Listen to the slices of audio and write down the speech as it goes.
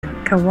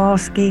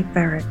Kowalski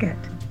Farragut.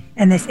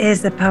 And this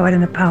is The Poet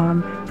and the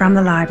Poem from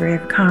the Library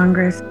of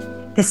Congress.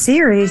 The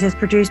series is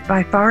produced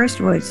by Forest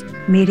Woods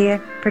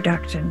Media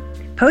Production.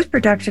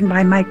 Post-production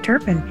by Mike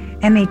Turpin,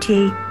 MET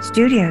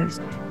Studios.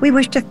 We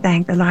wish to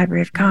thank the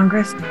Library of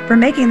Congress for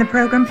making the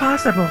program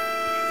possible.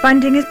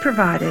 Funding is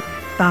provided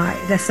by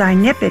the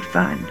Sinipid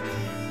Fund,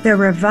 the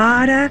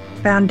Ravada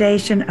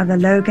Foundation of the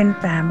Logan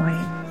family,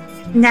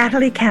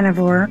 Natalie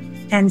Canavore,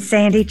 and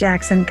Sandy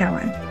Jackson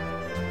Cohen.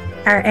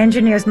 Our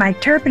engineer is Mike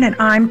Turpin, and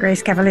I'm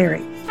Grace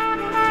Cavalieri.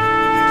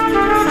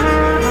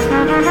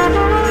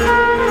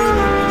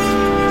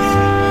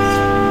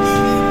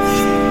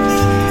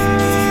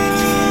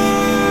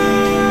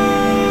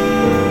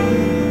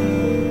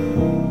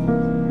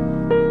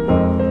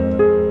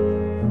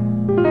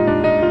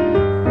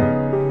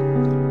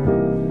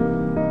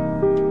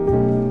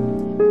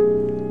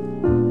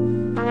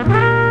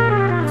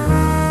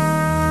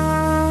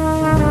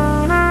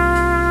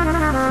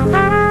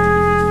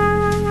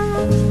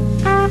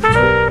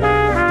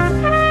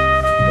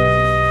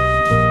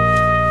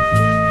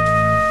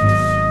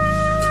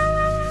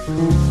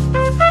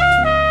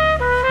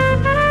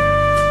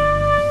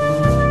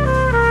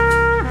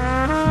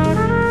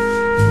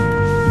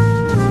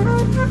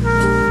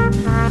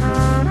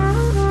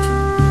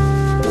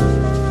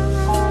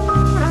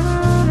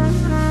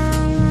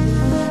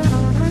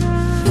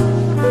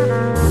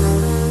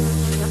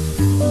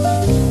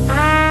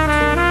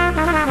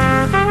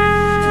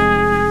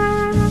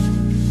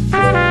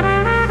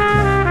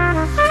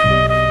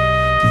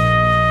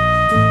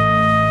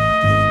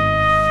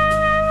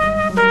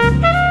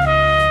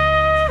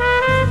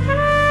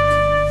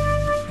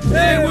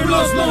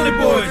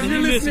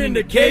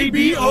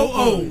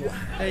 KBOO.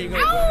 There you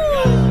go.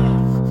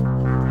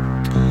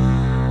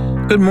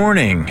 Good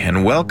morning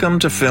and welcome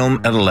to Film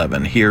at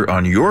 11 here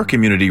on your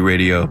community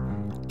radio,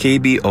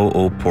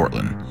 KBOO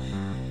Portland.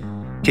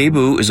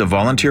 KBOO is a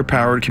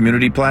volunteer-powered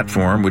community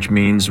platform, which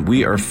means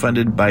we are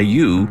funded by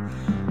you,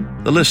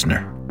 the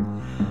listener.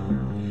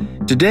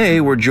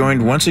 Today, we're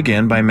joined once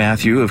again by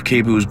Matthew of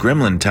KBOO's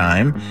Gremlin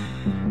Time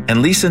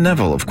and Lisa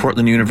Neville of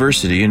Cortland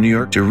University in New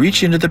York to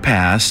reach into the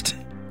past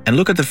and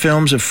look at the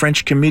films of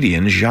French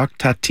comedian Jacques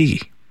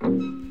Tati.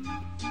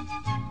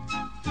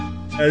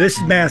 This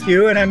is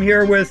Matthew, and I'm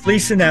here with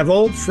Lisa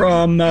Neville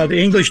from the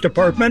English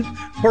Department,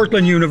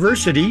 Cortland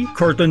University,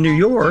 Cortland, New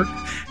York,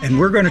 and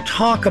we're going to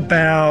talk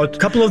about a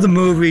couple of the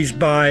movies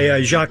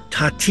by Jacques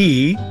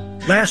Tati.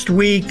 Last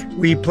week,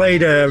 we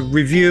played a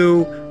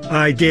review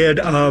I did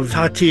of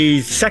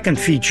Tati's second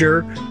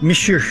feature,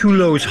 Monsieur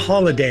Hulot's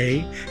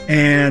Holiday.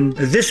 And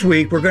this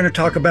week, we're going to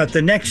talk about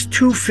the next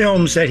two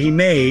films that he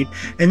made.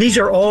 And these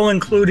are all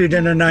included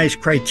in a nice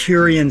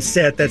Criterion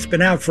set that's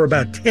been out for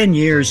about 10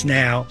 years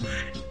now.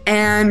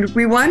 And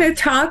we want to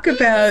talk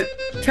about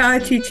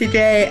Tati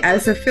today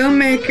as a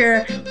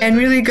filmmaker and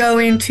really go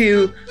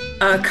into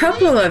a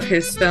couple of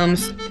his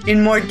films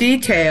in more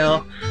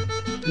detail.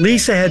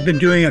 Lisa had been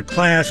doing a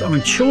class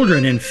on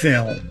children in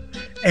film.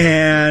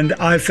 And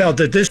I felt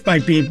that this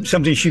might be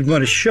something she'd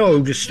want to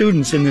show to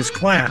students in this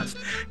class.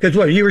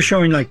 Because you were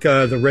showing like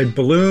the Red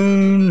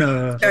Balloon.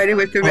 Started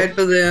with the Red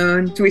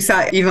Balloon. We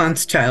saw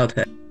Yvonne's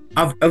childhood.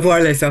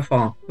 Avoir les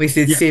enfants. We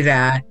did see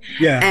that.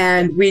 Yeah.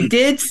 And we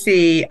did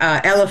see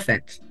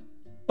Elephant.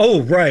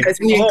 Oh, right.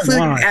 Because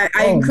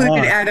I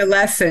included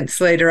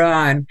adolescence later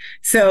on.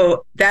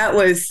 So that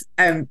was,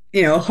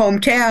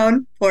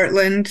 hometown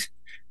Portland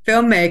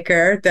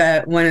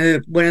filmmaker,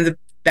 one of the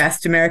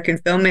best American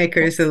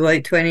filmmakers of the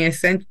late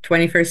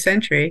 21st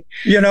century.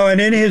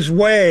 And in his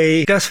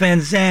way, Gus Van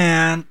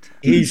Sant.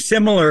 He's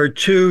similar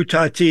to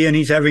Tati, and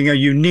he's having a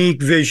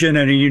unique vision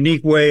and a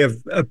unique way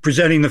of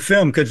presenting the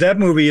film, because that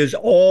movie is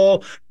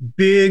all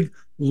big,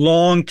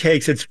 long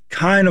takes. It's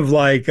kind of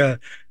like a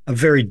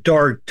very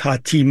dark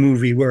Tati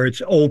movie where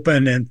it's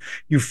open and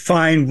you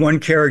find one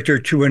character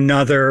to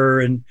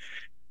another.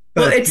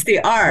 Well, it's the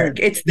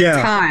arc. It's the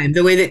time,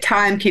 the way that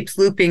time keeps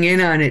looping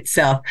in on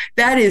itself.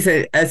 That is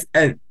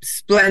a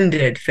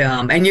splendid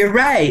film. And you're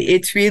right.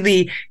 It's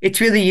really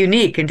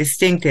unique and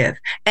distinctive.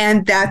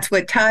 And that's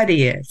what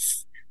Tati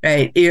is,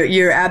 right?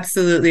 You're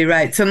absolutely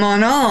right. So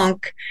Mon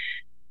Oncle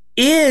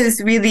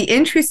is really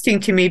interesting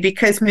to me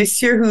because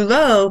Monsieur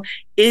Hulot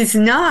is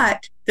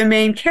not the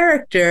main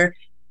character.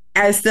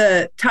 As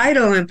the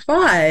title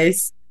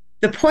implies,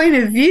 the point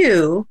of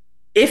view,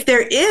 if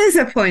there is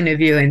a point of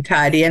view in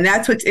Tati, and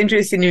that's what's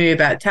interesting to me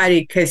about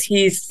Tati, because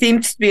he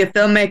seems to be a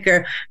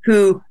filmmaker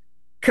who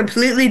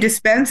completely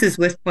dispenses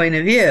with point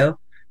of view.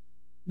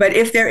 But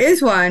if there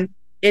is one,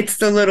 it's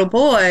the little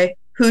boy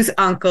whose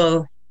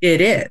uncle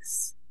it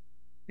is,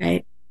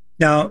 right?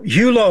 Now,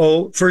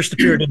 Hulot first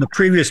appeared in the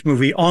previous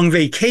movie, On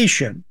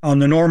Vacation, on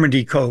the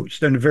Normandy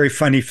coast, and a very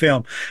funny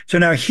film. So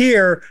now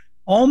here,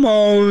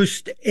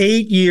 almost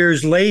 8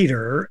 years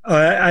later,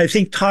 I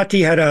think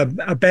Tati had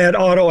a bad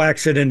auto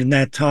accident in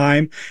that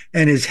time,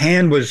 and his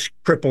hand was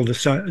crippled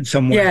in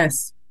some way.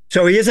 Yes.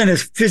 So he isn't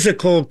as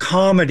physical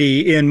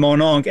comedy in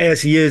Mon Oncle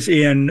as he is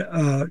in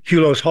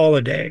Hulot's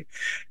Holiday.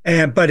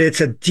 But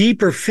it's a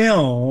deeper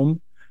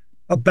film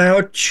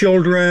about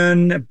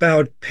children,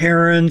 about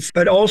parents,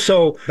 but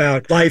also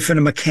about life in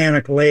a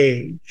mechanical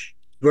age,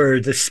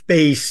 where the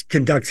space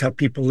conducts how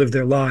people live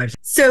their lives.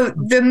 So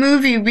the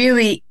movie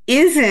really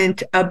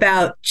isn't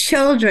about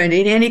children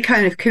in any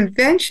kind of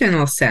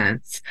conventional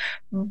sense,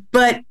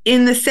 but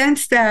in the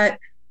sense that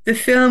the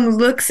film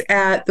looks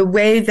at the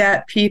way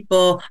that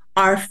people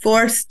are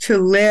forced to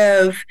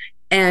live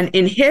and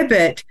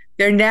inhibit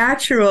their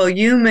natural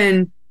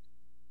human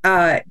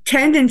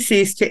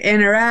tendencies to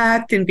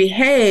interact and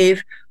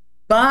behave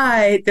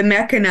by the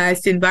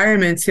mechanized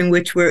environments in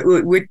which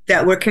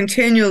we're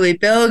continually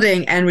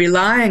building and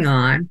relying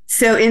on.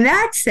 So in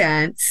that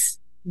sense,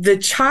 the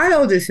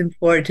child is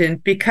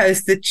important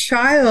because the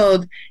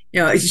child,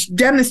 it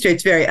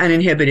demonstrates very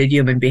uninhibited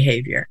human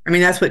behavior. I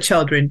mean, that's what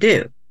children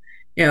do.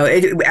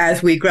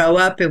 As we grow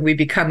up and we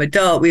become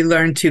adult, we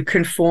learn to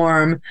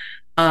conform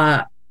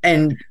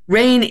and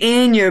rein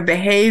in your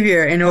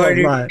behavior in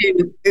order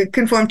to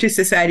conform to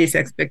society's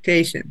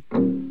expectations.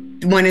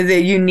 One of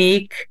the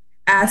unique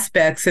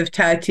aspects of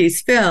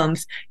Tati's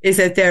films is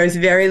that there is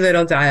very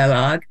little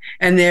dialogue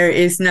and there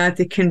is not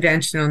the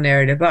conventional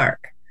narrative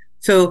arc.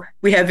 So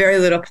we have very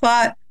little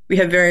plot, we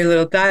have very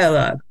little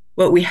dialogue.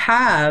 What we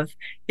have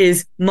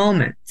is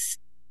moments.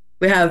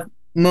 We have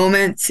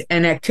moments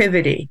and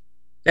activity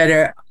that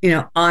are,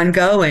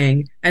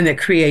 ongoing and that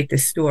create the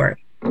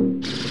story.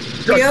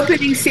 The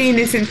opening scene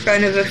is in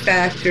front of a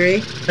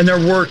factory. And they're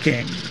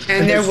working.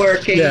 And they're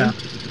working. Yeah.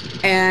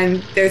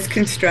 And there's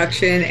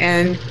construction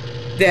and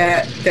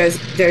there's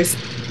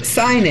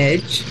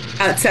signage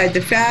outside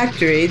the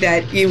factory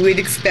that you would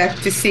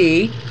expect to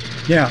see.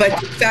 Yeah. But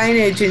the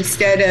signage,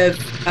 instead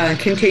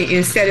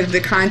of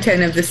the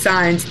content of the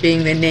signs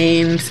being the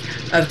names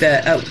of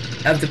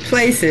the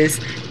places,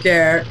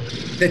 they're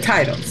the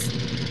titles.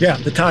 Yeah,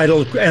 the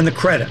title and the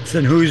credits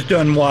and who's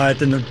done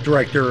what and the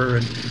director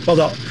and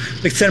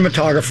the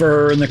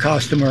cinematographer and the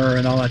costumer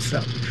and all that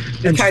stuff.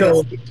 And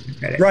so,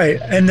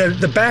 right, and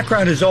the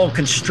background is all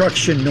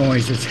construction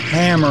noise. It's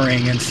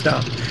hammering and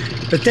stuff.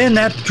 But then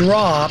that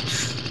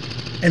drops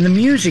and the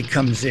music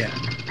comes in.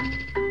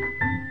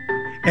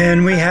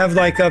 And we have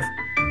like a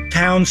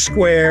town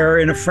square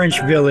in a French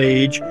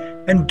village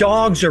and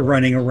dogs are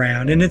running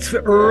around and it's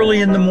early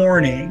in the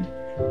morning.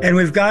 And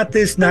we've got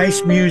this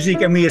nice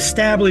music, and we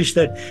established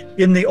that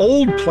in the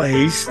old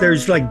place,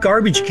 there's like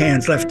garbage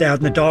cans left out,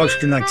 and the dogs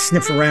can like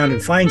sniff around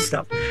and find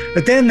stuff.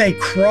 But then they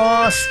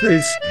cross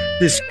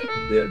this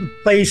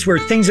place where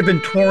things have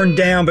been torn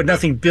down, but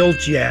nothing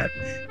built yet.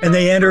 And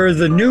they enter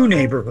the new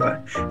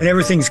neighborhood, and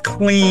everything's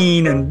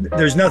clean, and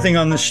there's nothing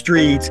on the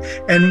streets.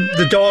 And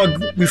the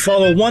dog, we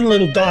follow one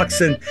little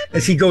dachshund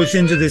as he goes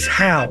into this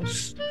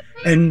house.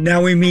 And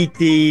now we meet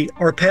the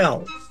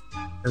Arpels.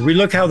 We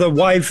look how the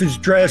wife is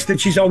dressed and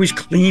she's always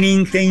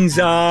cleaning things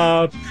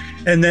up.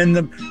 And then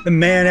the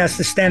man has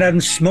to stand out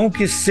and smoke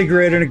his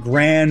cigarette in a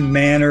grand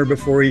manner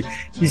before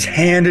he's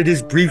handed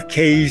his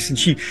briefcase. And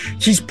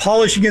she's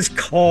polishing his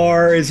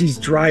car as he's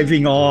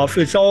driving off.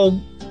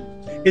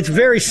 It's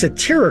very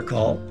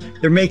satirical.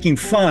 They're making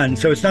fun.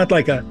 So it's not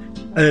like a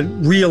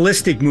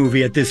realistic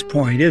movie at this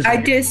point, is it? I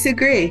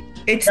disagree.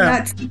 It's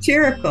not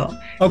satirical.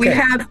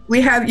 Okay.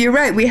 You're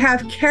right. We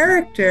have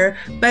character,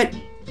 but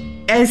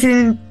as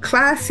in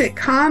classic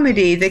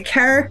comedy, the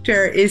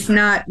character is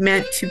not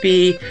meant to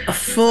be a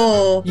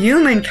full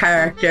human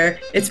character.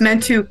 It's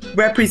meant to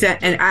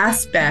represent an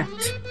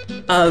aspect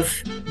of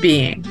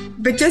being.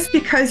 But just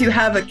because you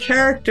have a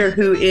character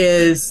who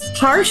is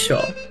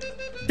partial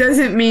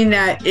doesn't mean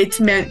that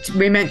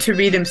we're meant to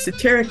read him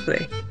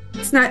satirically.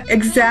 It's not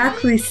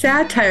exactly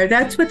satire.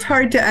 That's what's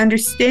hard to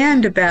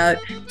understand about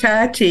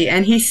Tati.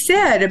 And he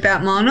said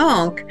about Mon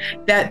Oncle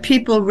that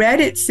people read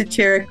it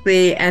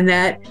satirically and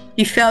that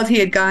he felt he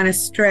had gone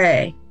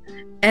astray.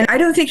 And I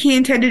don't think he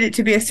intended it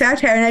to be a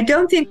satire. And I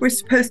don't think we're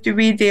supposed to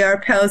read the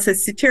Arpels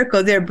as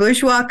satirical. They're a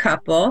bourgeois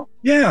couple.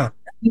 Yeah.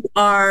 Who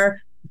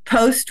are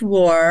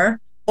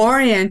post-war,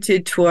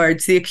 oriented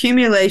towards the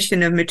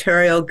accumulation of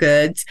material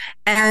goods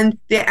and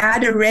the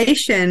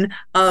adoration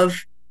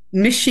of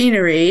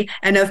machinery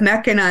and of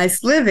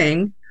mechanized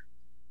living.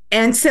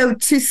 And so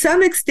to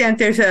some extent,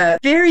 there's a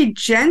very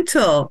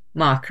gentle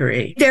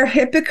mockery. They're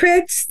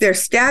hypocrites, they're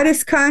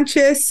status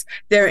conscious,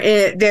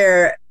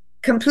 they're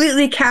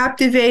completely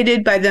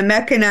captivated by the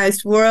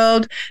mechanized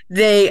world.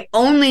 They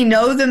only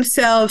know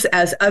themselves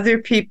as other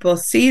people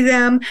see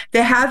them.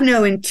 They have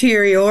no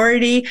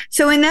interiority.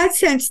 So in that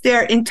sense,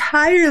 they're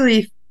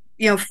entirely,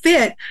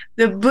 fit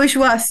the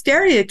bourgeois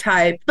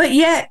stereotype, but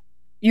yet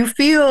you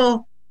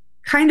feel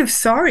kind of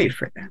sorry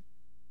for them.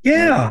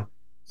 Yeah.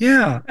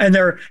 And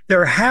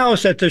their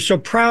house that they're so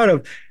proud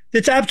of,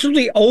 it's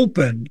absolutely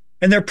open,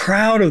 and they're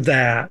proud of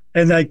that.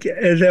 And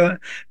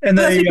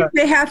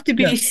they have to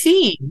be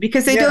seen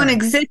because they don't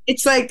exist.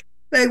 It's like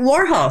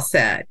Warhol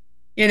said,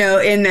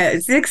 in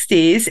the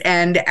 60s,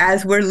 and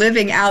as we're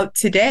living out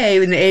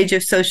today in the age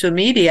of social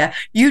media,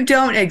 you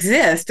don't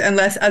exist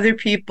unless other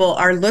people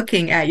are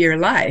looking at your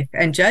life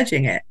and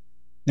judging it.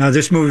 Now,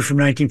 this movie from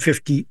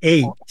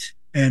 1958.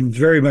 and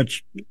very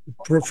much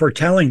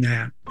foretelling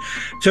that.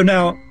 So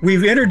now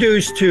we've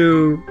introduced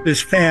to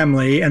this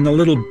family and the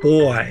little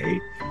boy,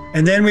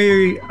 and then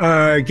we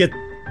get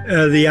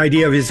the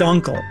idea of his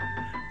uncle.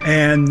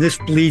 And this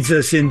leads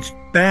us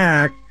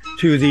back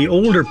to the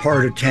older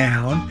part of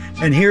town.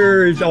 And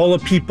here's all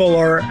the people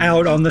are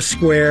out on the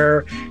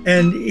square.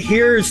 And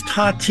here's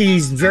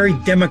Tati's very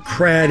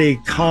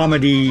democratic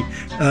comedy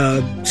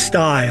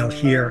style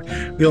here.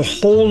 We'll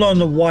hold on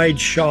the wide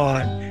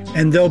shot,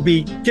 and there'll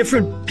be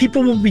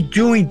people will be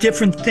doing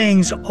different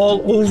things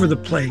all over the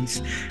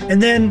place.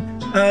 And then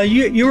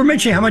you were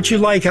mentioning how much you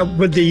like how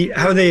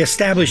they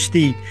establish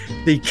the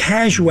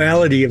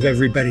casuality of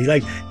everybody.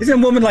 Like, isn't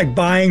a woman like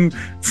buying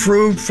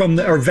fruit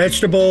or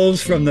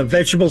vegetables from the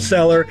vegetable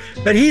seller,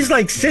 but he's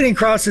like sitting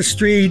across the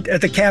street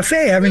at the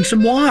cafe having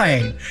some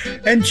wine,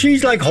 and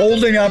she's like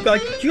holding up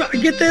like, you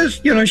get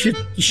this, she's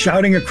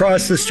shouting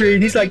across the street,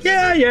 and he's like,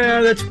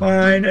 yeah, that's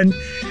fine. And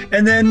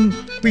then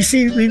we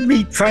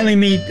finally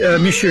meet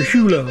Monsieur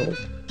Hulot,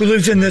 who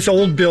lives in this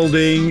old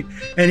building,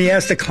 and he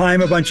has to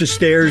climb a bunch of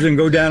stairs and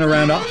go down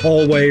around a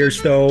hallway or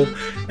so.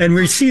 And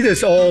we see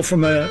this all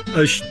from a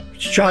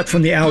shot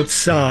from the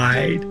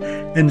outside.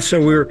 And so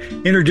we're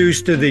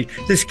introduced to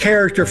this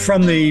character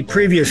from the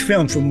previous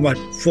film from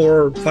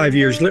 4 or 5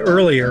 years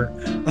earlier,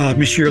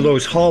 Monsieur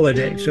Hulot's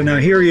Holiday. So now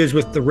here he is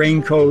with the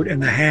raincoat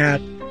and the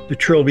hat, the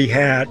Trilby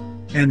hat,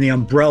 and the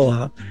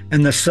umbrella,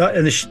 and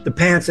the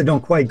pants that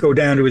don't quite go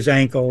down to his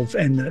ankles,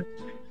 and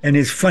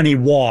his funny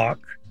walk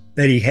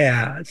that he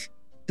has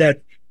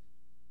that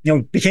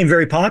became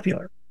very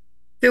popular.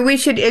 So we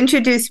should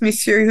introduce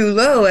Monsieur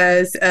Hulot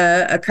as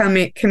a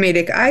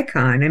comedic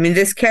icon. I mean,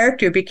 this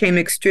character became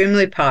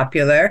extremely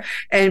popular,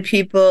 and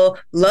people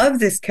loved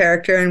this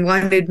character and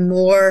wanted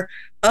more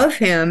of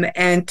him.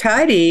 And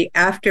Tati,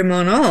 after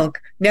Mon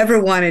Oncle, never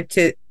wanted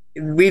to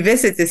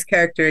revisit this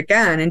character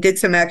again, and did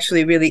some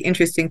actually really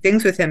interesting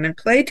things with him in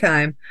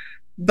Playtime.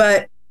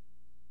 But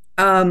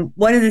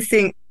one of the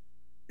things,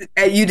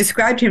 you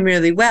described him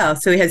really well.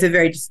 So he has a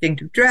very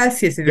distinctive dress.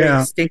 He has a very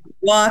distinctive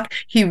walk.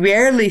 He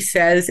rarely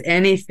says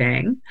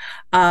anything.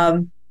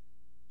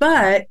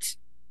 But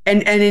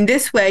in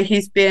this way,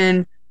 he's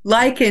been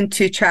likened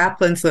to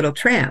Chaplin's Little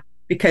Tramp,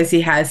 because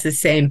he has the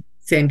same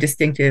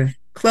distinctive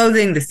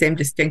clothing, the same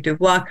distinctive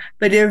walk,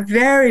 but they're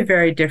very,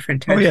 very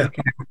different types of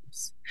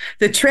characters.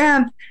 The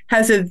Tramp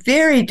has a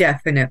very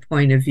definite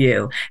point of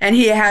view, and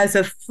he has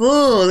a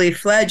fully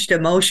fledged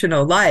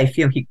emotional life.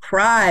 He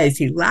cries,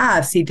 he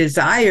laughs, he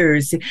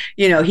desires,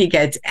 he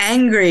gets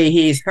angry,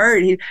 he's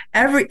hurt, he's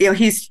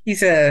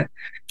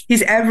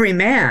every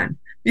man.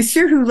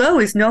 Monsieur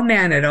Hulot is no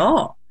man at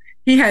all.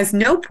 He has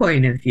no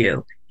point of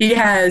view. He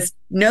has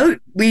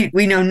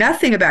we know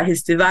nothing about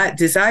his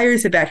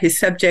desires, about his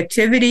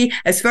subjectivity.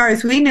 As far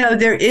as we know,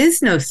 there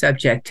is no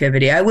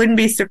subjectivity. I wouldn't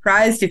be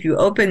surprised if you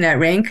opened that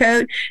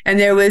raincoat and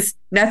there was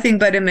nothing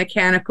but a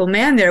mechanical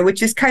man there,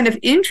 which is kind of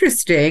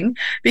interesting,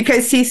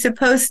 because he's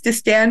supposed to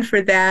stand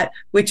for that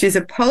which is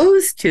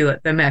opposed to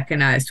the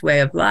mechanized way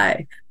of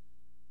life.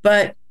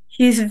 But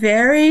he's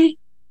very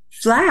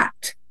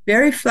flat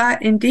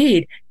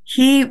indeed.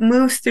 He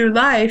moves through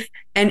life,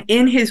 and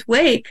in his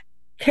wake,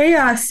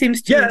 chaos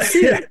seems to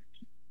ensue,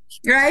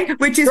 right?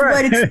 Which is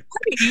what it's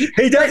funny.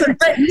 He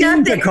doesn't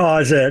seem to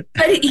cause it.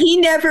 But he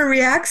never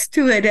reacts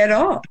to it at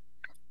all.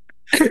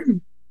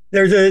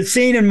 There's a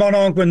scene in Mon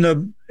Oncle when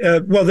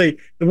the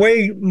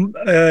way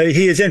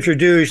he is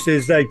introduced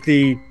is like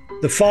the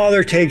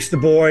father takes the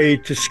boy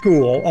to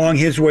school on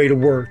his way to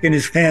work in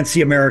his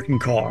fancy American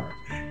car,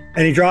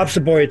 and he drops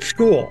the boy at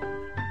school.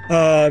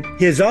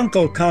 His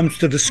uncle comes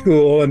to the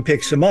school and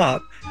picks him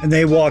up, and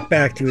they walk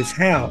back to his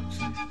house.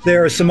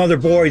 There are some other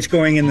boys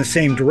going in the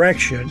same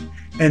direction,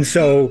 and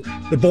so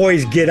the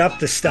boys get up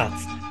to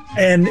stuff.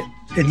 And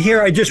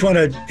here I just want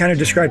to kind of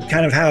describe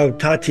kind of how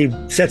Tati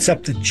sets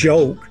up the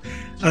joke.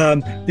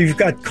 You've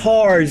got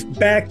cars,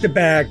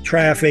 back-to-back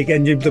traffic,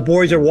 and the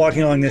boys are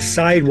walking along this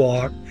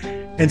sidewalk,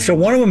 and so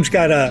one of them's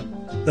got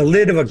the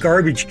lid of a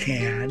garbage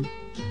can,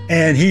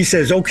 and he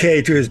says,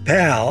 okay, to his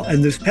pal.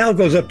 And this pal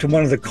goes up to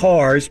one of the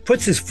cars,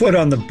 puts his foot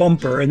on the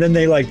bumper, and then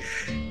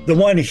the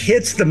one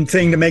hits the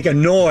thing to make a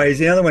noise.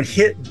 The other one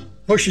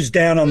pushes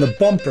down on the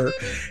bumper.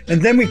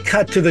 And then we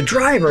cut to the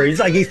driver.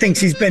 He thinks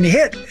he's been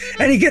hit.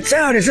 And he gets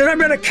out. He says, I'm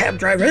not a cab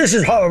driver. This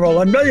is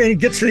horrible. And he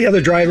gets to the other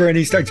driver, and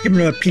he starts giving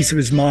him a piece of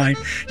his mind.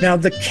 Now,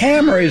 the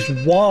camera is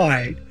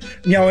wide.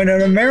 In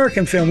an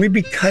American film, we'd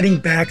be cutting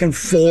back and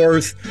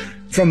forth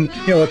from,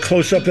 a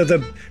close-up of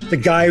the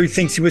guy who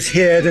thinks he was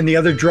hit and the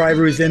other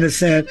driver who's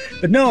innocent.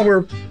 But no,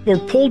 we're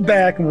pulled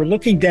back, and we're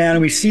looking down,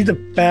 and we see the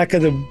back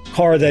of the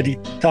car that he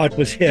thought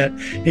was hit.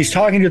 And he's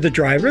talking to the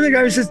driver. The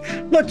driver says,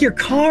 look, your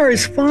car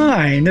is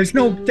fine. There's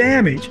no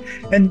damage.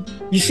 And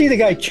you see the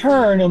guy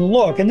turn and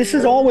look, and this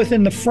is all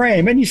within the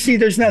frame, and you see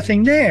there's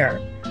nothing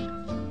there.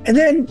 And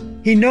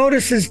then he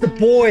notices the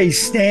boy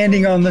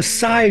standing on the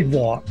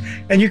sidewalk.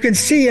 And you can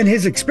see in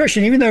his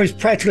expression, even though he's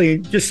practically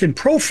just in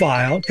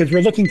profile, because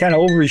we're looking kind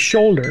of over his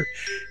shoulder,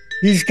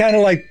 he's kind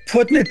of like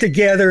putting it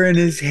together in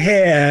his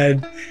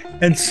head.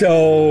 And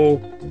so,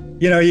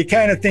 you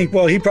kind of think,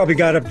 well, he probably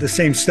got up the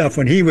same stuff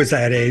when he was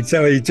that age.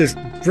 So he just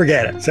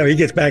forget it. So he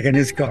gets back in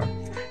his car.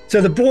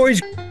 So the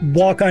boys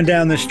walk on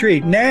down the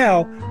street.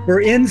 Now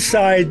we're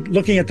inside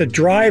looking at the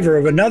driver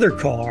of another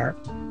car.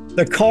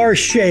 The car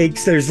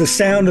shakes. There's the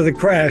sound of the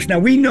crash. Now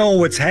we know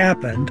what's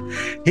happened.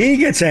 He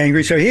gets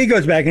angry. So he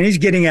goes back and he's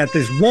getting at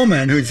this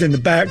woman who's in the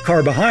back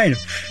car behind him.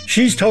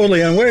 She's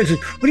totally unaware. Says,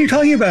 what are you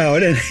talking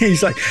about? And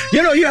he's like,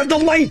 you have the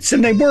lights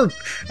and they work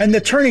and the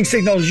turning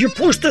signals. You're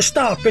supposed to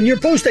stop and you're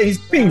supposed to. He's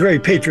being very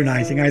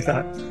patronizing, I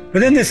thought.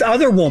 But then this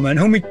other woman,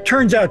 whom it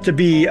turns out to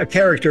be a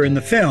character in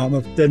the film,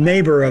 of the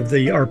neighbor of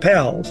the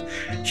Arpels,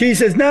 she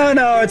says, no,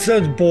 it's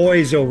those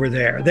boys over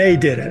there. They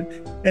did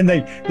it. And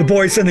the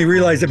boys suddenly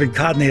realize they've been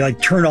caught and they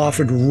turn off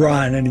and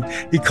run. And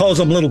he calls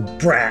them little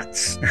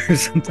brats or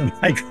something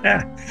like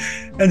that.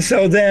 And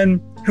so then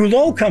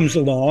Hulot comes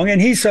along and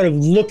he's sort of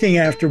looking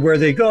after where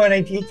they go.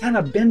 And he kind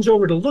of bends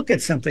over to look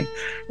at something.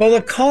 Well,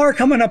 the car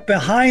coming up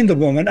behind the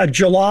woman, a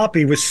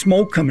jalopy with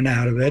smoke coming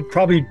out of it,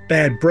 probably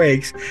bad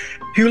brakes.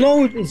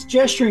 Hulot is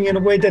gesturing in a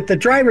way that the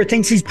driver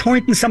thinks he's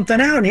pointing something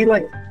out. And he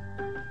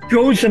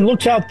goes and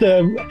looks out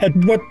at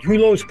what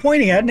Hulot's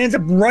pointing at and ends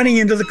up running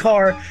into the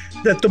car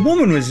that the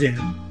woman was in.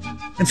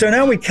 And so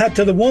now we cut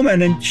to the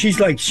woman and she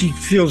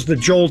feels the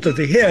jolt of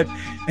the hit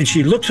and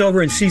she looks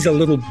over and sees a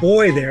little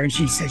boy there and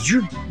she says,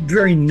 you're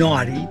very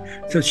naughty.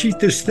 So she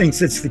just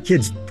thinks it's the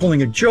kids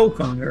pulling a joke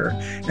on her.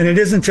 And it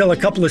isn't until a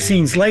couple of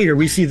scenes later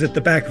we see that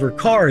the back of her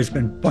car has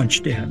been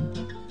punched in.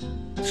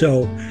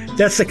 So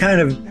that's the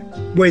kind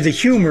of way the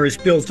humor is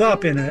built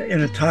up in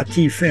a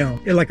Tati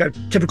film, like a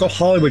typical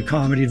Hollywood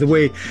comedy, the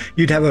way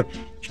you'd have a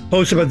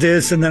close-up of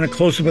this and then a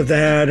close-up of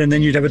that, and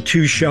then you'd have a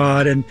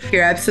two-shot. And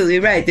you're absolutely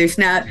right. There's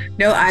no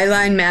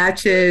eyeline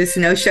matches,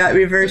 no shot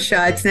reverse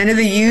shots, none of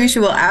the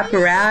usual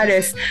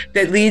apparatus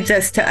that leads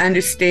us to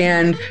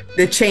understand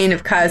the chain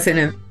of cause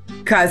and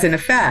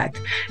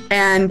effect.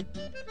 And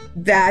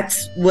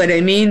that's what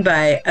I mean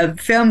by a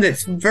film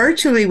that's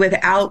virtually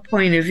without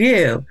point of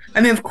view.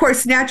 I mean, of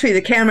course, naturally,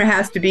 the camera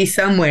has to be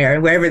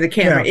somewhere. Wherever the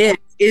camera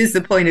is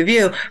the point of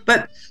view.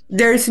 But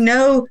there's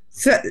no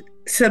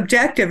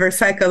subjective or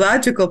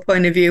psychological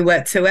point of view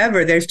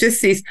whatsoever. There's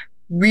just these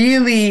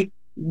really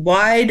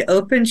wide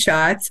open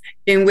shots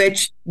in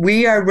which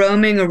we are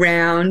roaming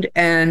around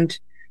and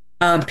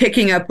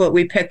picking up what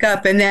we pick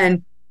up. And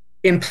then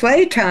in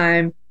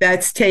playtime,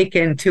 that's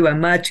taken to a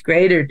much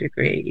greater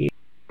degree.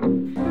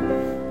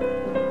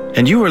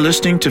 And you are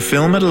listening to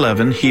Film at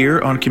 11 here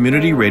on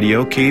Community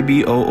Radio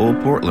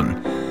KBOO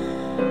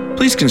Portland.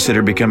 Please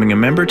consider becoming a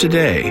member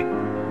today.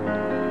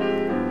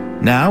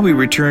 Now we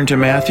return to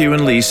Matthew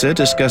and Lisa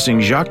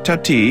discussing Jacques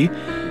Tati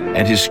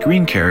and his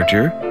screen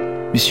character,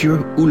 Monsieur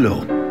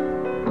Hulot.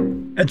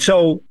 And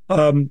so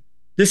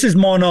this is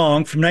Mon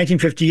Oncle from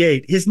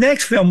 1958. His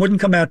next film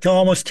wouldn't come out till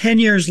almost 10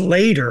 years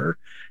later.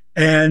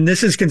 And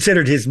this is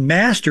considered his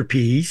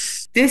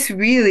masterpiece. This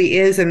really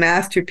is a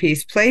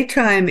masterpiece.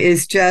 Playtime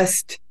is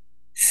just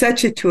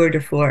such a tour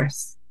de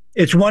force.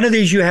 It's one of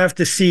these you have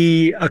to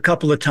see a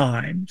couple of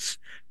times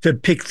to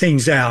pick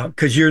things out,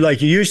 because you're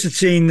used to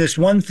seeing this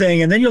one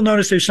thing and then you'll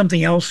notice there's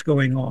something else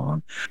going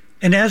on.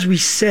 And as we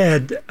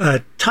said,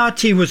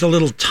 Tati was a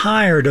little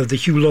tired of the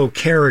Hulot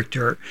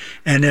character,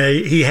 and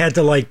he had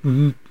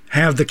to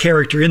have the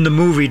character in the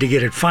movie to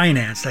get it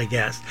financed, I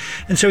guess.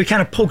 And so he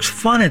kind of pokes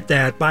fun at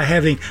that by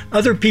having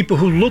other people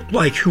who look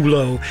like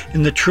Hulot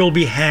in the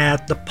trilby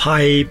hat, the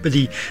pipe,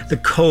 the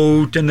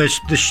coat, and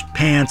the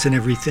pants and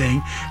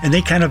everything. And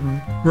they kind of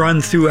run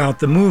throughout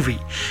the movie.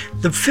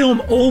 The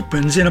film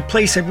opens in a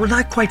place that we're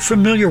not quite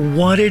familiar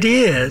what it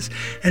is.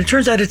 And it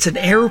turns out it's an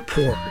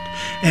airport.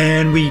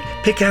 And we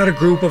pick out a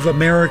group of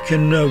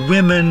American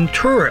women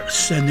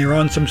tourists, and they're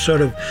on some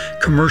sort of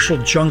commercial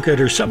junket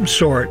or some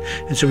sort.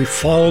 And so we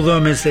follow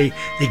them as they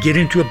get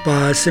into a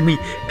bus, and we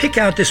pick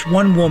out this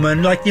one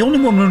woman, like the only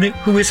woman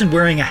who isn't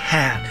wearing a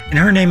hat, and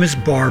her name is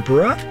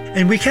Barbara.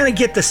 And we kind of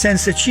get the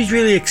sense that she's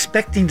really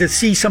expecting to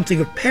see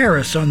something of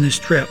Paris on this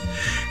trip.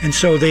 And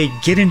so they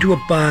get into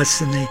a bus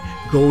and they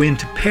go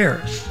into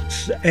Paris.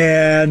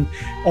 And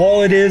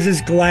all it is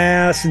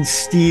glass and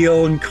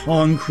steel and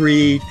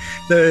concrete.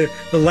 The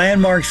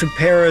landmarks of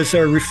Paris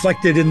are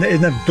reflected in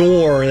the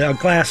door, a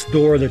glass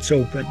door that's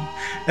open.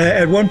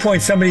 At one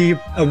point,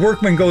 a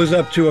workman goes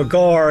up to a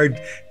guard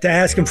to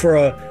ask him for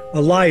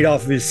a light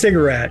off of his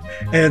cigarette,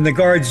 and the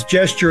guard's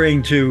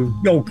gesturing to,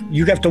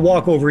 you have to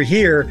walk over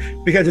here,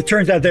 because it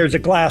turns out there's a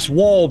glass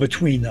wall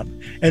between them.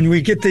 And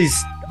we get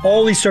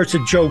all these sorts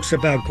of jokes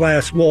about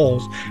glass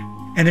walls.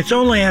 And it's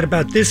only at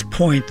about this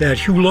point that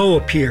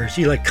Hulot appears.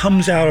 He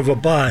comes out of a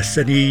bus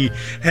and he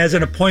has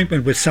an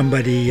appointment with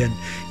somebody, and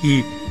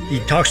he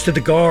talks to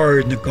the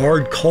guard, and the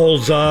guard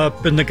calls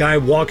up, and the guy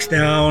walks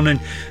down, and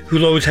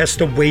Hulot has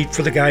to wait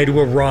for the guy to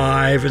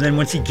arrive. And then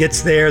once he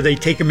gets there, they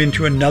take him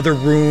into another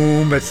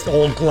room. It's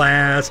all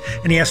glass,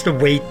 and he has to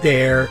wait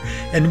there.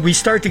 And we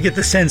start to get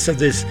the sense of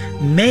this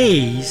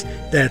maze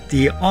that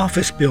the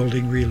office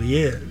building really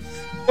is.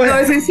 Well,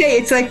 I was going to say,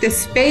 it's like the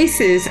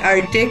spaces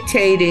are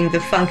dictating the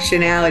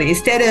functionality.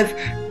 Instead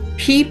of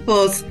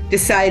people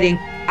deciding,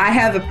 I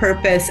have a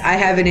purpose, I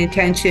have an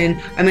intention,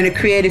 I'm going to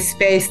create a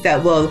space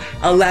that will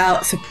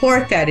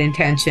support that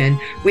intention.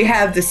 We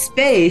have the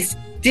space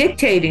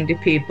dictating to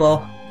people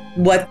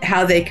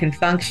how they can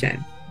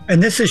function.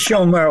 And this is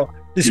shown where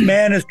this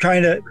man is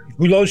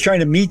Hulot's trying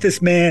to meet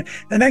this man,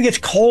 and that gets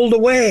called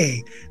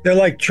away. They're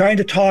like trying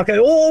to talk.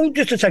 Oh,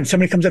 just a second.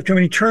 Somebody comes up to him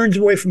and he turns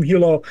away from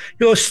Hulot.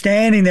 Hulot's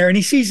standing there and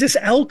he sees this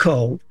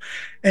alcove.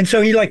 And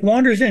so he like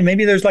wanders in.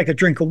 Maybe there's like a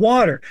drink of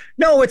water.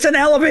 No, it's an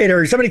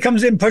elevator. Somebody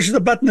comes in, pushes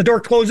the button, the door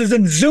closes,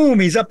 and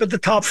zoom, he's up at the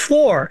top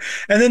floor.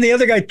 And then the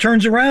other guy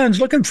turns around, is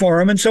looking for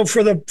him. And so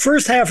for the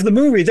first half of the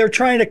movie, they're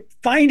trying to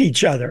find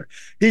each other.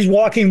 He's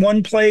walking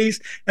one place,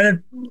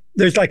 and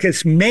there's like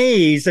this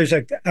maze. There's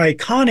an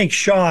iconic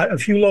shot of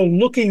Hulot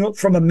looking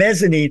from a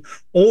mezzanine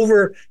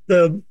over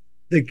the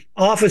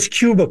office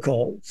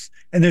cubicles.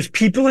 And there's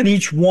people in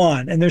each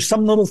one, and there's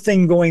some little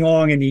thing going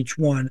on in each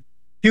one.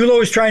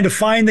 Hulot is trying to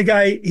find the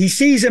guy. He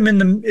sees him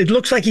it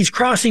looks like he's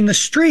crossing the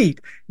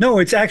street. No,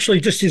 it's actually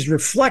just his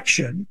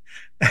reflection.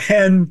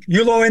 And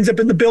Hulot ends up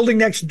in the building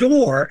next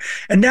door.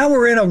 And now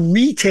we're in a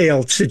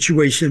retail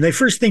situation. They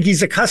first think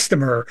he's a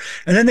customer,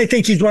 and then they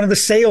think he's one of the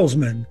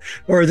salesmen,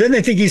 or then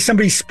they think he's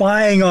somebody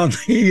spying on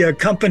the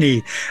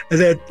company.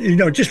 That,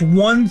 just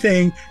one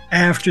thing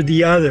after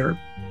the other.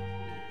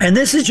 And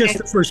this is just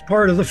the first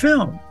part of the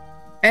film.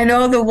 And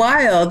all the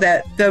while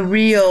that the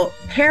real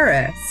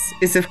Paris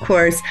is, of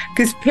course,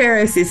 because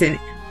Paris is an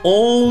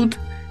old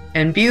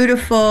and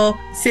beautiful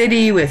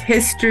city with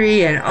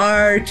history and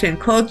art and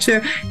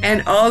culture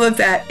and all of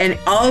that. And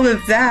all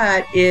of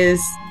that is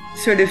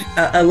sort of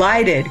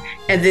elided.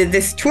 And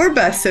this tour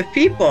bus of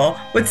people,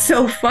 what's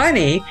so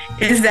funny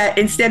is that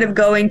instead of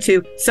going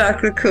to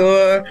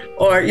Sacré-Cœur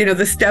or,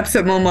 the steps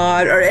of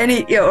Montmartre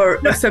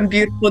or or some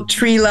beautiful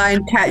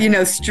tree-lined,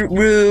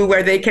 rue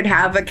where they could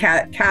have a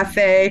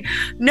cafe,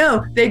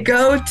 no, they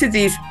go to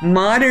these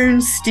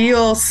modern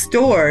steel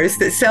stores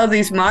that sell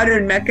these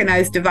modern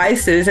mechanized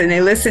devices, and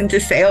they listen to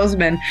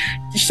salesmen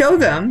show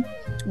them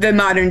the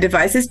modern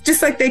devices,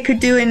 just like they could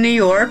do in New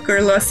York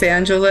or Los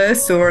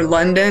Angeles or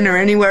London or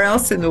anywhere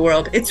else in the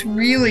world. It's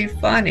really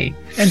funny.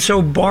 And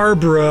so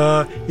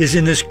Barbara is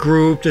in this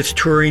group that's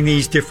touring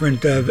these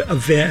different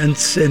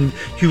events, and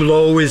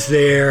Hulot is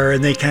there,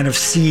 and they kind of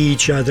see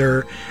each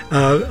other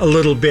a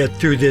little bit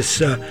through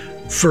this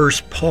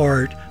first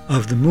part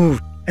of the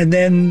movie. And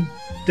then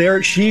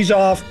she's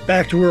off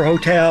back to her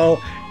hotel,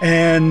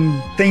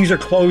 and things are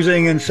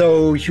closing, and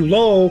so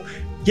Hulot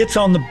gets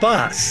on the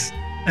bus.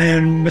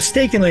 And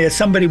mistakenly, as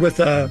somebody with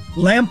a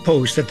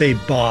lamppost that they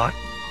bought,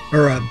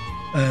 or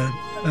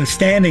a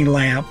standing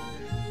lamp,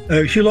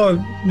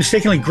 Hulot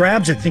mistakenly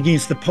grabs it thinking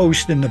it's the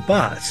post in the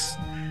bus.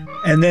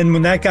 And then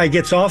when that guy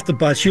gets off the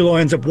bus, Hulot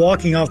ends up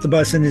walking off the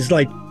bus and is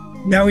like,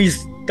 now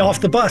he's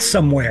off the bus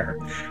somewhere.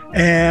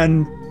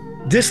 And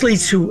this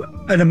leads to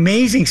an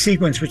amazing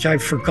sequence, which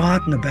I've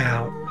forgotten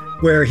about,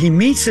 where he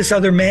meets this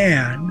other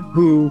man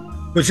who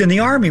was in the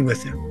army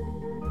with him.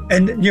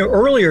 And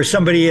earlier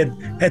somebody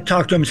had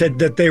talked to him, said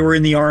that they were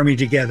in the army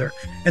together.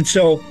 And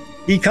so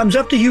he comes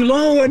up to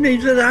Hulot and he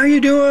said, how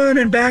you doing?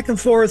 And back and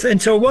forth. And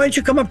so, why don't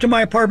you come up to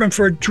my apartment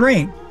for a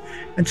drink?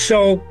 And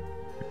so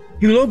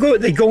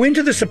they go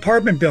into this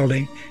apartment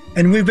building,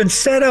 and we've been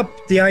set up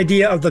the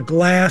idea of the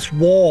glass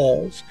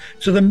walls.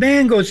 So the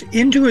man goes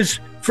into his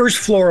first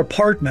floor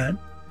apartment,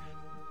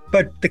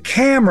 but the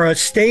camera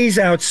stays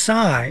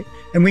outside,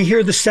 and we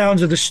hear the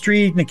sounds of the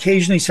street, and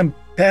occasionally some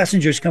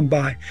passengers come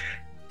by.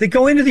 They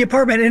go into the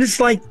apartment, and it's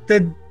like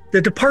the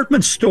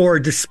department store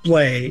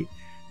display.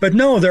 But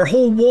no, their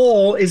whole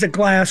wall is a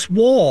glass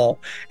wall.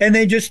 And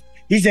he's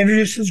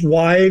introduced his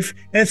wife,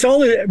 and it's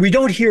all, we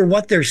don't hear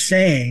what they're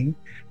saying,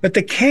 but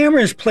the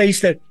camera is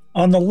placed that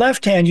on the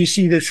left hand, you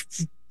see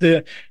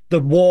the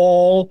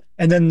wall,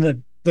 and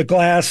then the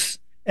glass,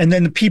 and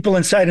then the people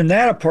inside in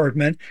that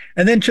apartment.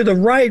 And then to the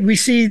right, we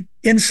see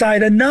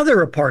inside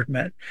another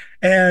apartment.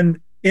 And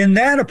in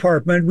that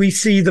apartment, we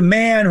see the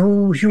man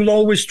who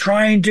Hulot was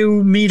trying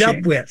to meet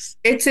up with.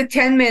 It's a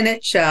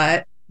 10-minute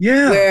shot.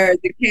 Yeah. Where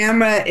the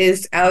camera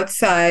is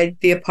outside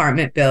the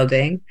apartment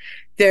building.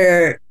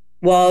 Their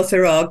walls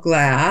are all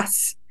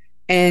glass,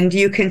 and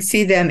you can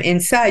see them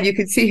inside. You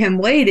can see him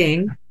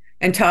waiting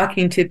and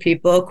talking to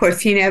people. Of course,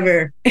 he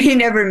never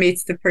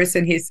meets the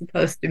person he's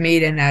supposed to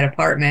meet in that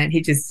apartment.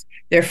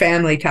 Their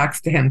family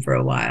talks to him for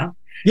a while.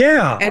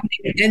 Yeah.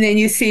 And then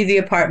you see the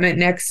apartment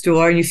next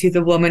door, and you see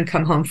the woman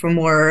come home from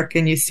work,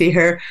 and you see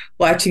her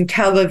watching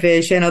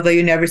television, although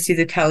you never see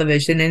the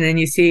television. And then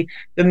you see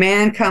the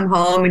man come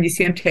home, and you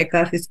see him take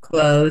off his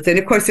clothes. And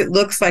of course, it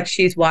looks like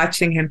she's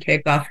watching him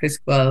take off his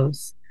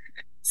clothes.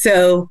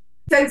 So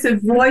the sense of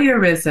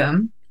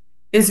voyeurism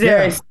is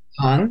very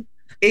strong.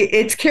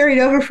 It's carried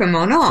over from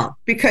Manon,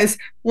 because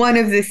one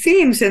of the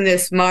themes in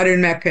this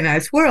modern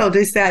mechanized world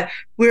is that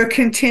we're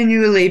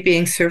continually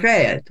being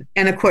surveyed.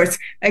 And of course,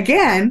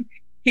 again,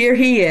 here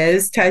he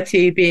is,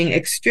 Tati, being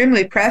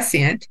extremely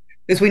prescient,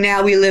 because we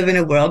live in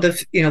a world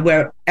of,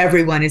 where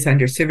everyone is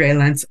under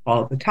surveillance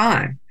all the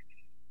time.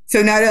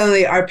 So not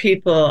only are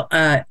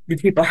do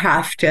people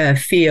have to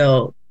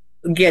feel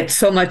get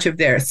so much of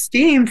their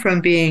esteem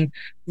from being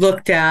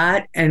looked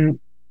at, and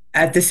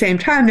at the same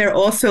time, they're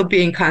also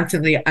being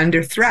constantly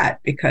under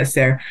threat because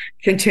they're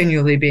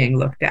continually being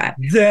looked at.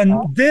 Then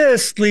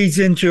this leads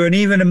into an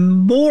even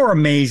more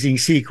amazing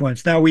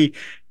sequence. Now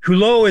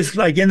Hulot is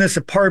like in this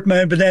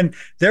apartment, but then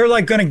they're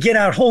like going to get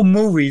out home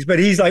movies, but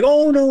he's like,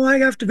 oh no, I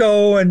have to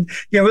go. And,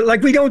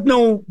 like we don't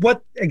know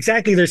what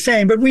exactly they're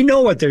saying, but we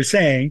know what they're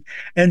saying.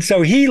 And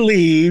so he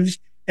leaves.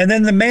 And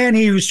then the man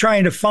he was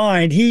trying to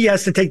find, he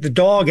has to take the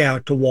dog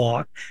out to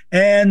walk.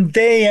 And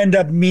they end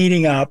up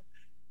meeting up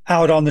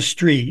out on the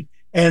street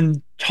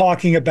and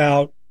talking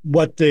about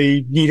what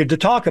they needed to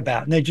talk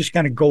about. And they just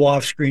kind of go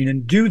off screen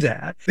and do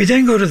that. We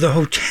then go to the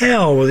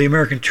hotel where the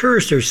American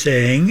tourists are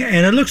staying,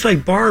 and it looks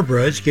like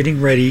Barbara is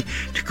getting ready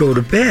to go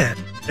to bed.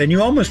 And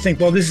you almost think,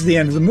 well, this is the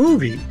end of the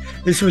movie.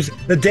 This was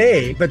the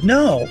day, but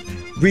no.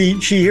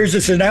 She hears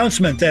this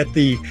announcement that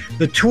the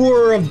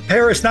tour of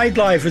Paris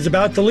nightlife is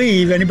about to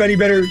leave. Anybody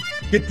better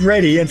get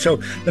ready. And so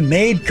the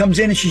maid comes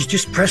in and she's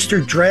just pressed her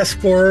dress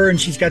for her, and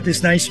she's got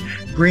this nice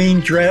green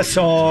dress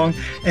on,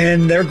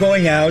 and they're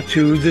going out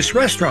to this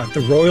restaurant, the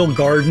Royal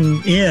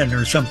Garden Inn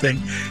or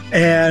something.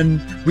 And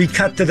we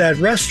cut to that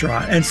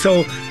restaurant. And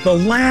so the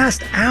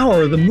last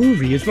hour of the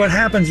movie is what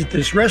happens at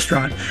this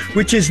restaurant,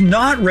 which is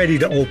not ready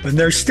to open.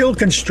 There's still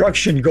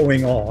construction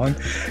going on.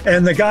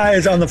 And the guy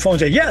is on the phone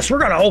saying, yes, we're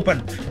going to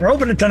open. We're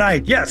opening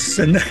tonight. Yes.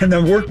 And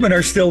the workmen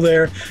are still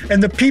there.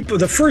 And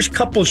the first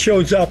couple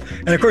shows up.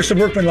 And of course, the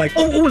workmen are like,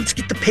 oh, let's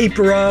get the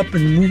paper up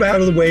and move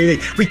out of the way.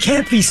 We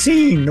can't be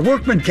seen. The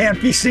workmen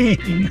can't be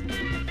seen.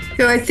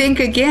 So I think,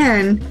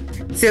 again,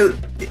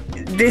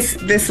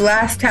 this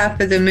last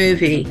half of the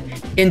movie,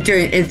 in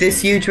this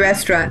huge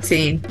restaurant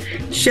scene,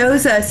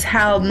 shows us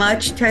how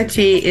much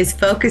Tati is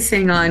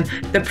focusing on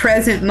the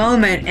present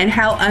moment and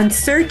how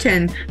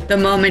uncertain the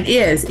moment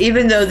is.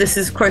 Even though this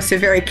is, of course, a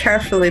very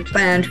carefully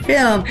planned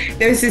film,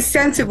 there's this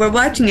sense that we're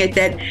watching it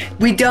that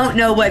we don't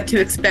know what to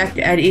expect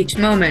at each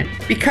moment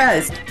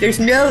because there's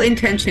no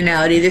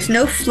intentionality, there's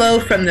no flow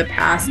from the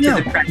past to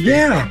the present.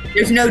 Yeah.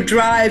 There's no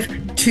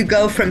drive to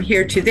go from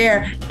here to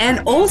there.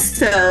 And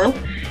also,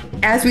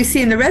 as we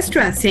see in the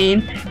restaurant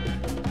scene,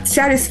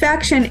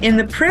 satisfaction in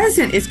the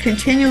present is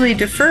continually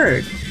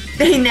deferred.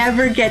 They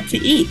never get to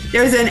eat.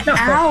 There's an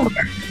hour.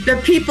 The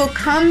people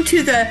come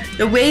to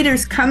the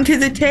waiters come to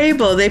the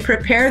table. They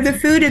prepare the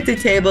food at the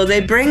table. They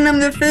bring them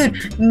the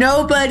food.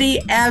 Nobody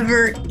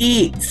ever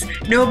eats.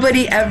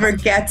 Nobody ever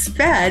gets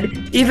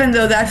fed, even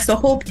though that's the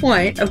whole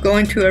point of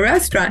going to a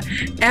restaurant.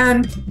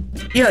 And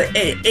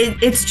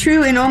it's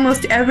true in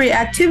almost every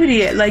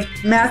activity, like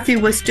Matthew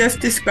was just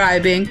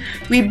describing.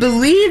 We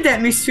believe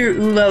that Monsieur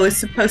Hulot is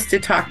supposed to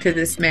talk to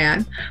this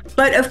man,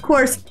 but of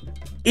course,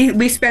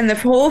 we spend the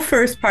whole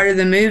first part of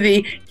the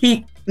movie,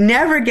 he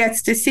never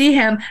gets to see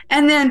him,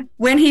 and then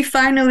when he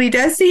finally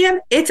does see him,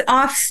 it's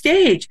off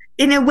stage.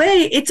 In a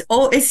way, it's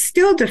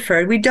still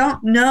deferred. We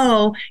don't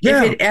know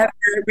if it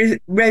ever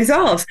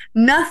resolves.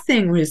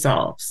 Nothing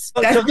resolves.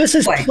 So this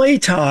is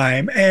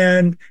Playtime,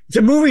 and it's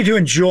a movie to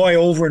enjoy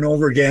over and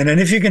over again.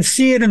 And if you can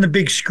see it in the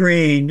big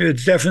screen,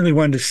 it's definitely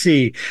one to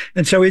see.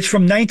 And so it's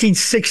from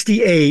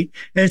 1968,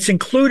 and it's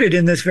included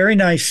in this very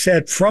nice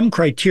set from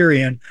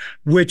Criterion,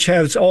 which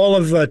has all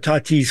of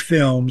Tati's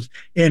films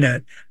in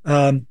it.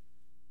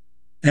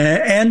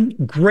 And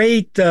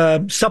great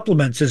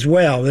supplements as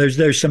well.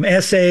 There's some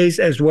essays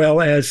as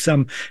well as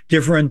some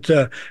different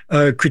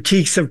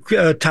critiques of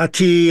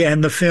Tati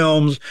and the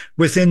films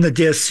within the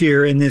discs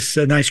here in this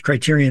nice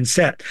Criterion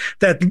set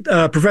that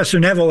Professor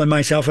Neville and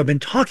myself have been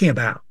talking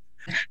about.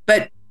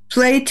 But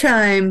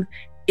Playtime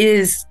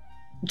is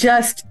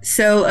just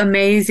so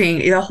amazing.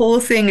 The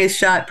whole thing is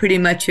shot pretty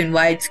much in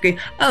widescreen.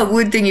 Oh,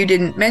 one thing you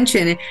didn't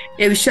mention,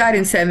 it was shot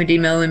in 70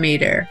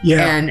 millimeter.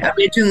 Yeah. And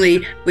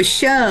originally was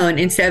shown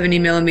in 70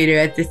 millimeter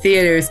at the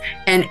theaters.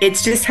 And it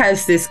just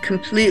has this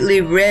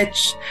completely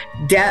rich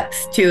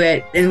depth to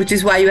it, and which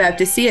is why you have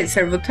to see it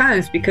several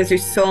times, because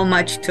there's so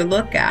much to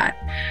look at.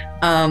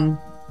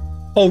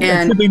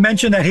 Should we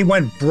mention that he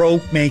went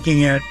broke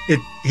making it?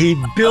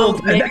 He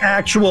built an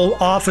actual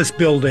office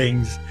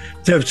buildings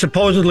to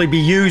supposedly be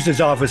used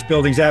as office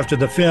buildings after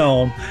the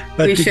film.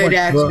 But we should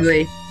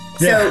actually.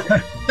 Yeah.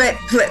 So, but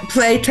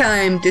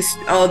Playtime,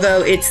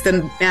 although it's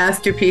the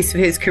masterpiece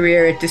of his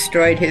career, it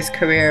destroyed his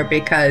career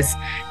because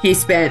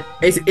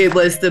it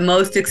was the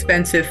most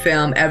expensive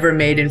film ever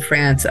made in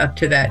France up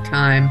to that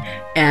time.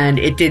 And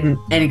it didn't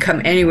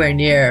come anywhere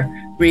near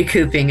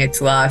recouping its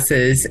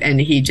losses.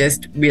 And he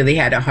just really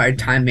had a hard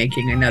time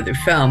making another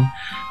film.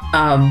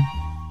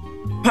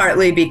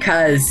 Partly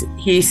because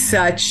he's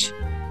such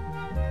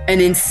an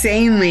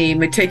insanely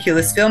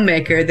meticulous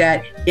filmmaker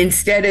that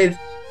instead of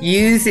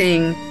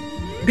using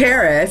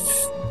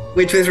Paris,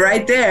 which was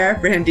right there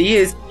for him to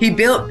use, he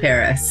built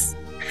Paris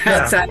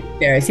outside of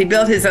Paris. He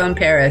built his own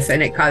Paris,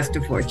 and it cost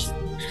a fortune.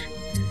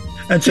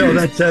 And so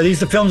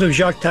these are the films of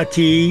Jacques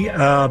Tati,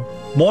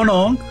 Mon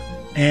Oncle,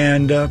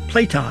 and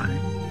Playtime.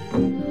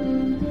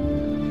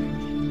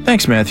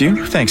 Thanks,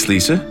 Matthew. Thanks,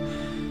 Lisa.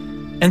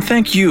 And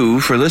thank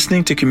you for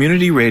listening to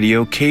Community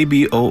Radio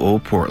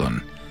KBOO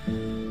Portland.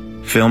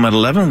 Film at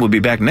 11 will be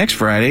back next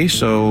Friday,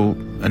 so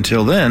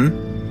until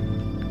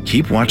then,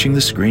 keep watching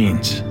the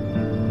screens.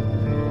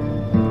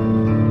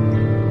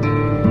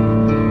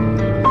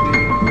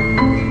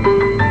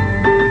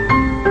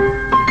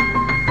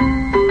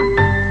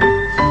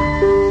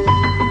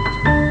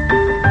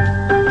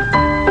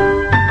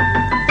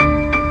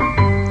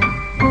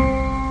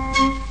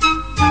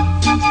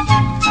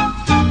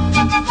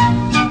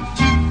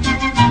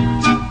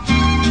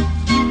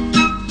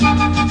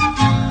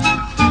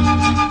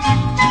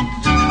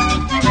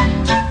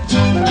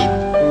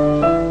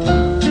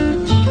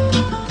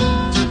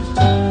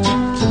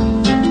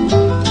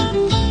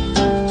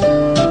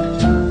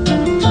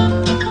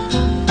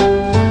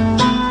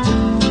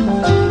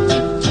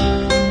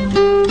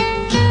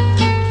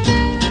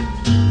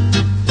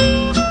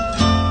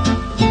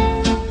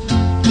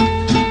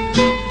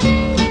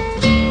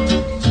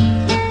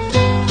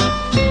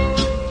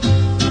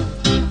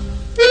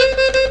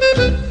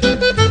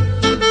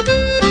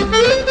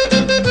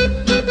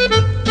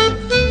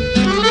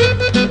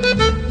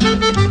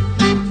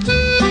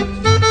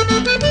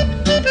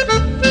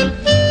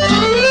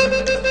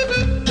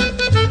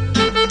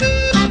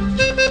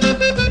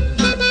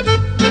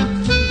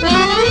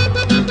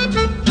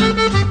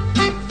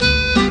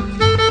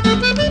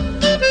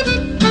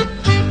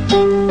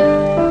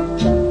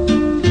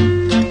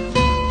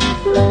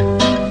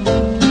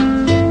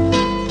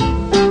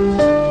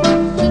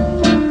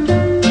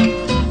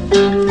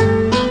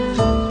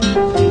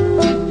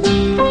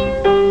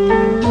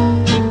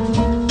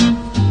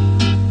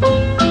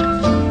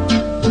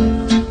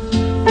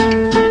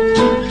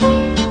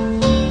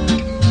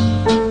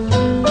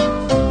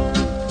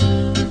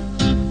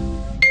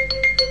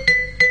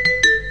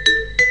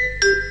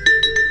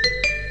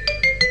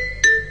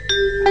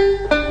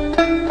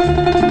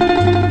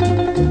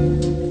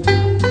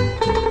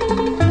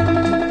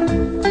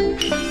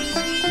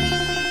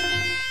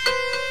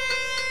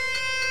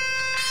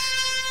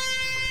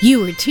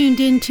 You are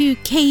tuned into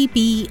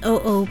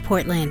KBOO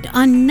Portland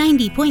on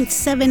 90.7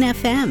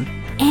 FM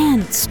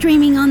and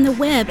streaming on the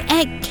web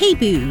at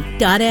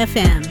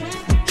kboo.fm.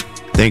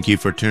 Thank you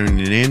for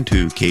tuning in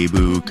to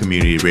KBOO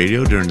Community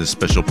Radio during the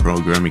special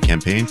programming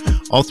campaign,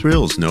 All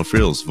Thrills, No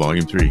Frills,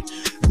 Volume 3.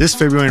 This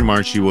February and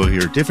March, you will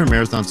hear different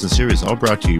marathons and series, all brought to you